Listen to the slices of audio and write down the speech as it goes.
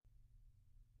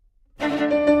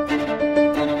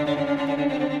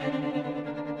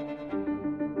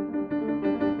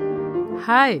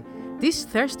Hi, this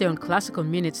Thursday on Classical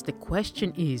Minutes, the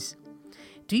question is,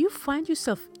 do you find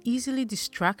yourself easily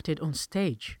distracted on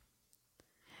stage?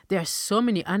 There are so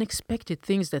many unexpected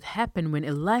things that happen when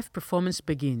a live performance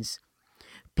begins.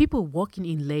 People walking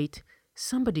in late,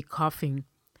 somebody coughing,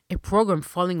 a program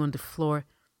falling on the floor,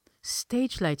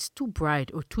 stage lights too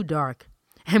bright or too dark,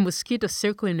 and mosquitoes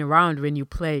circling around when you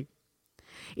play.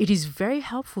 It is very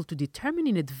helpful to determine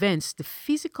in advance the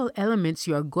physical elements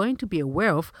you are going to be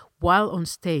aware of while on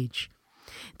stage.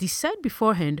 Decide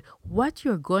beforehand what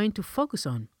you are going to focus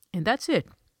on, and that's it.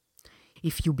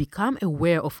 If you become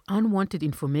aware of unwanted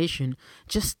information,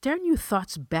 just turn your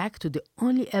thoughts back to the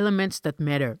only elements that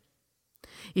matter.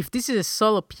 If this is a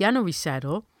solo piano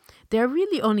recital, there are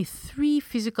really only three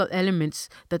physical elements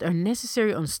that are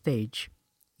necessary on stage: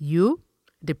 you,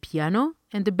 the piano,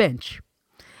 and the bench.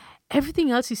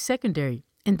 Everything else is secondary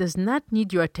and does not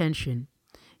need your attention.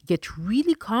 Get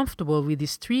really comfortable with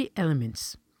these three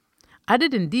elements. Other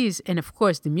than these, and of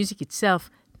course the music itself,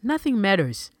 nothing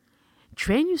matters.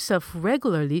 Train yourself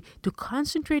regularly to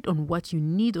concentrate on what you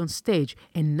need on stage,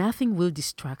 and nothing will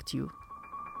distract you.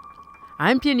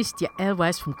 I'm pianist Yael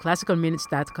Weiss from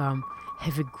classicalminutes.com.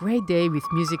 Have a great day with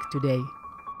music today.